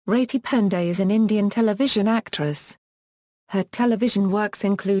Rati Pandey is an Indian television actress. Her television works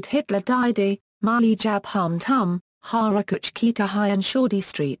include Hitler Didi, Miley Jab Hum Tum, Ghar Kuch Kehta and Shaadi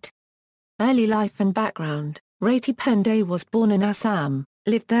Street. Early life and background: Rati Pandey was born in Assam,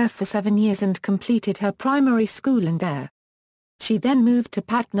 lived there for 7 years and completed her primary schooling there. She then moved to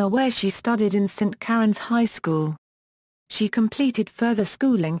Patna where she studied in St. Karen's High School. She completed further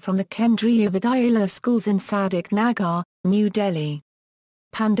schooling from the Kendriya Vidyalaya schools in Sadik Nagar, New Delhi.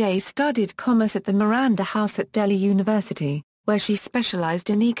 Pandey studied commerce at the Miranda House at Delhi University, where she specialized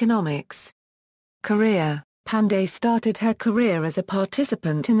in economics. Career: Pandey started her career as a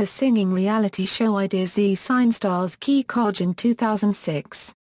participant in the singing reality show Idea Z Sign Stars Ki Kuch in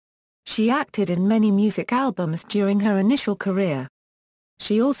 2006. She acted in many music albums during her initial career.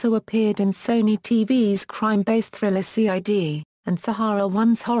 She also appeared in Sony TV's crime-based thriller CID, and Sahara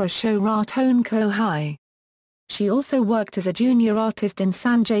One's horror show Raton Ko Hai. She also worked as a junior artist in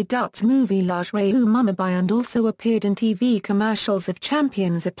Sanjay Dutt's movie Laj Rayu Munabai and also appeared in TV commercials of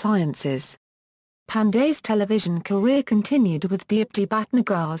Champions Appliances. Pandey's television career continued with Deepti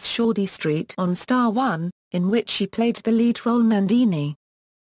Bhatnagar's Shaadi Street on Star One, in which she played the lead role Nandini.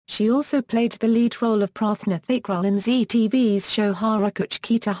 She also played the lead role of Prarthna Thakral in Zee TV's show Ghar Kuch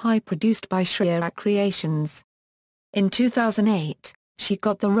Kehta Hai produced by Shriya Creations. In 2008, she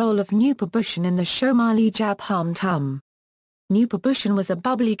got the role of Nupa Bhushan in the show Miley Jab Hum Tum. Nupa Bhushan was a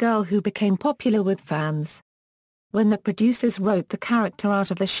bubbly girl who became popular with fans. When the producers wrote the character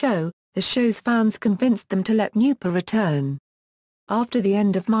out of the show's fans convinced them to let Nupa return. After the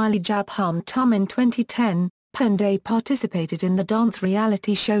end of Miley Jab Hum Tum in 2010, Pandey participated in the dance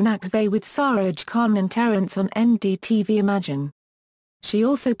reality show Nakve with Saraj Khan and Terence on NDTV Imagine. She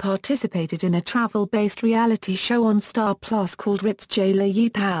also participated in a travel-based reality show on Star Plus called Ritz Jailer Ye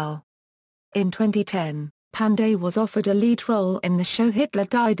Pal. In 2010, Pandey was offered a lead role in the show Hitler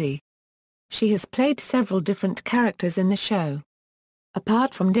Didi. She has played several different characters in the show.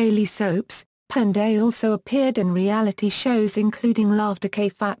 Apart from daily soaps, Pandey also appeared in reality shows including Laughter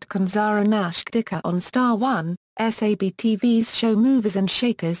Ke Fat Kanzara Nashkdika on Star One, SAB TV's show Movers and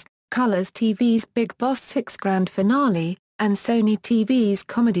Shakers, Colors TV's Big Boss 6 Grand Finale, and Sony TV's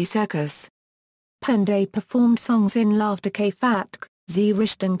Comedy Circus. Pandey performed songs in Laughter Ke Fat, Zee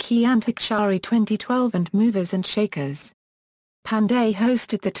Rishtan Ki Antakshari 2012 and Movers and Shakers. Pandey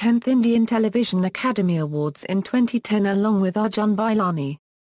hosted the 10th Indian Television Academy Awards in 2010 along with Arjun Bailani.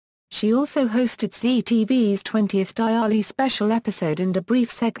 She also hosted Zee TV's 20th Diwali special episode and a brief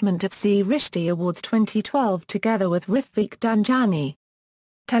segment of Zee Rishti Awards 2012 together with Rifik Danjani.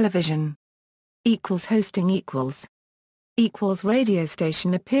 Television =hosting =radio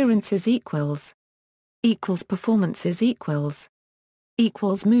station appearances =performances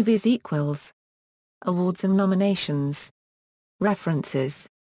 =movies awards and nominations. References.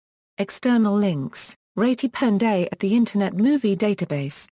 External links: Rati Pandey at the Internet Movie Database.